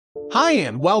Hi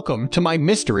and welcome to my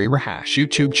Mystery Rehash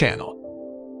YouTube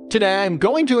channel. Today I'm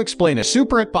going to explain a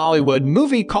super hit Bollywood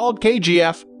movie called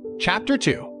KGF Chapter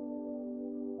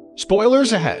 2.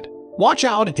 Spoilers ahead. Watch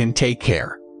out and take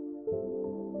care.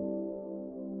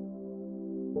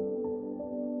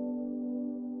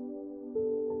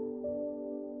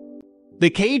 The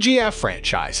KGF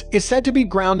franchise is said to be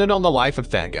grounded on the life of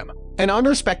Thangam, an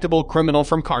unrespectable criminal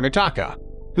from Karnataka,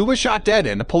 who was shot dead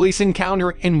in a police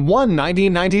encounter in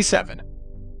 1997.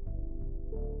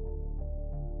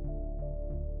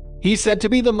 He's said to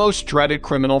be the most dreaded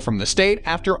criminal from the state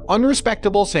after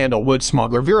unrespectable sandalwood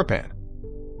smuggler Veerapan.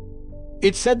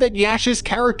 It's said that Yash's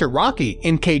character Rocky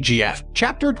in KGF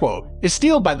Chapter 2 is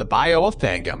steeled by the bio of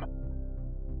Thangam.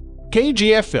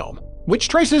 KGF film, which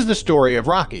traces the story of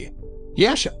Rocky,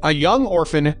 Yash, a young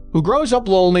orphan who grows up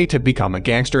lonely to become a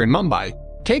gangster in Mumbai,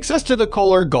 takes us to the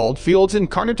Kolar gold fields in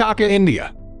Karnataka,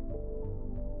 India.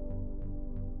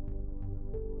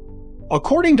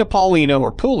 According to Paulina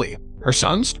or Puli, her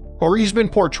son, Hori's been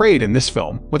portrayed in this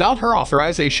film without her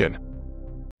authorization.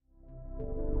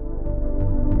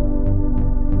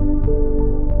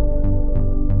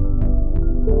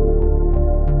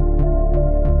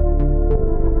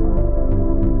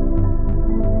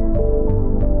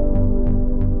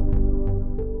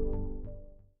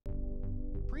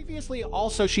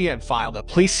 Also, she had filed a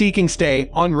plea seeking stay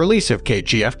on release of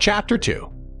KGF Chapter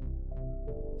 2.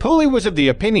 Puli was of the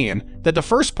opinion that the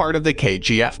first part of the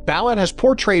KGF ballad has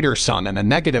portrayed her son in a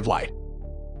negative light.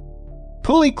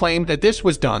 Puli claimed that this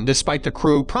was done despite the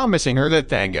crew promising her that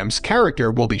Thangam's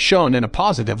character will be shown in a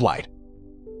positive light.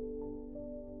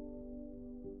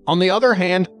 On the other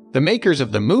hand, the makers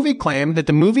of the movie claim that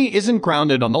the movie isn't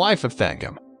grounded on the life of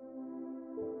Thangam.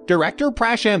 Director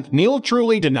Prashant Neel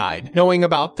truly denied knowing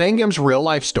about Thangam's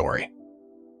real-life story.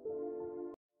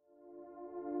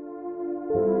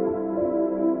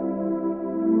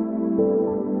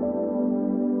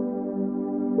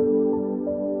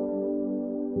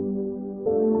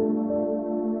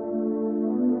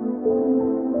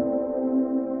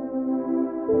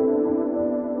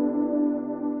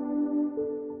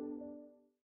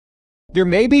 There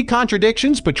may be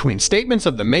contradictions between statements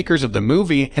of the makers of the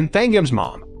movie and Thangam's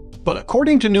mom, but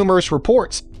according to numerous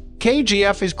reports,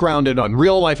 KGF is grounded on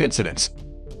real-life incidents.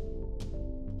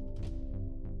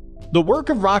 The work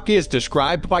of Rocky is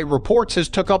described by reports as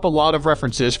took up a lot of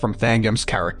references from Thangam's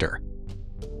character.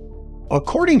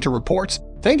 According to reports,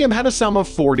 Thangam had a sum of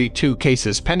 42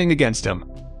 cases pending against him.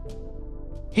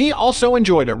 He also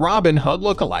enjoyed a Robin Hood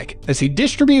look-alike as he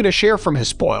distributed a share from his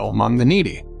spoil among the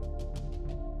needy.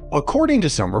 According to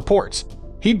some reports,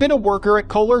 he'd been a worker at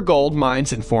Kolar gold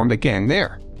mines and formed a gang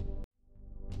there.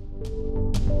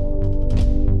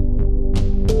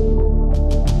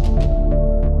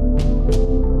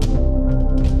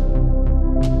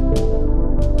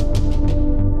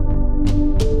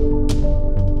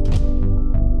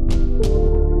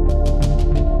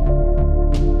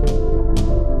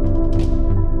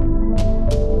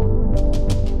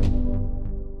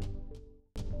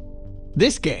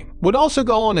 This gang would also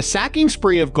go on a sacking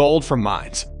spree of gold from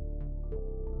mines.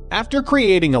 After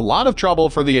creating a lot of trouble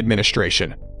for the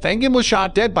administration, Thangam was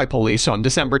shot dead by police on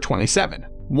December 27,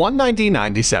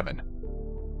 1997.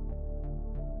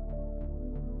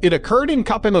 It occurred in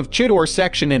Kuppam of Chittor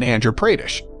section in Andhra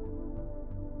Pradesh.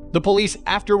 The police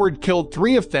afterward killed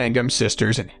 3 of Thangam's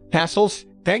sisters in Hassels,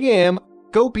 Thangam,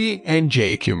 Gopi, and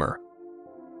Jayakumar.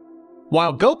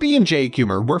 While Gopi and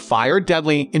Jayakumar were fired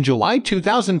deadly in July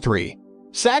 2003,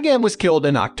 Thangam was killed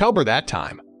in October that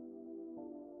time.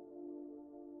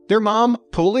 Their mom,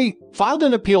 Puli, filed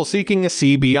an appeal seeking a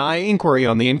CBI inquiry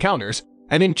on the encounters,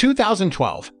 and in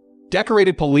 2012,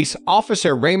 decorated police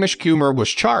officer Ramesh Kumar was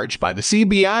charged by the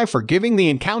CBI for giving the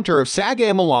encounter of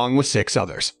Thangam along with 6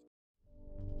 others.